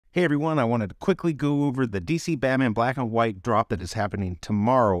Hey everyone, I wanted to quickly go over the DC Batman Black and White drop that is happening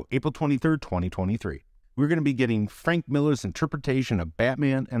tomorrow, April 23rd, 2023. We're going to be getting Frank Miller's interpretation of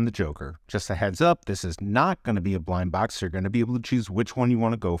Batman and the Joker. Just a heads up, this is not going to be a blind box, so you're going to be able to choose which one you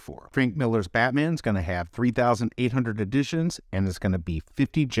want to go for. Frank Miller's Batman is going to have 3,800 editions, and it's going to be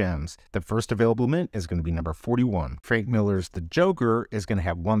 50 gems. The first available mint is going to be number 41. Frank Miller's The Joker is going to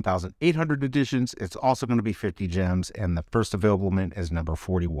have 1,800 editions. It's also going to be 50 gems, and the first available mint is number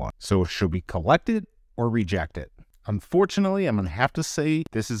 41. So should we collect it or reject it? Unfortunately, I'm going to have to say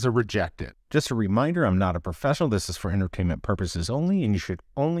this is a reject it. Just a reminder, I'm not a professional. This is for entertainment purposes only, and you should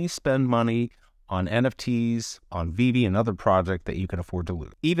only spend money on NFTs, on VeVe, and other projects that you can afford to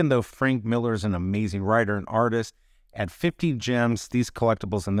lose. Even though Frank Miller is an amazing writer and artist, at 50 gems, these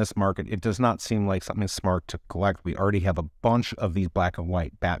collectibles in this market, it does not seem like something smart to collect. We already have a bunch of these black and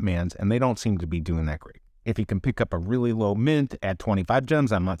white Batmans, and they don't seem to be doing that great. If you can pick up a really low mint at 25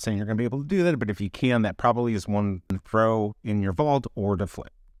 gems, I'm not saying you're going to be able to do that, but if you can, that probably is one to throw in your vault or to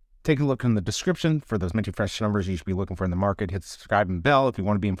flip. Take a look in the description for those Minty Fresh numbers you should be looking for in the market. Hit the subscribe and bell if you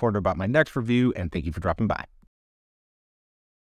want to be informed about my next review, and thank you for dropping by.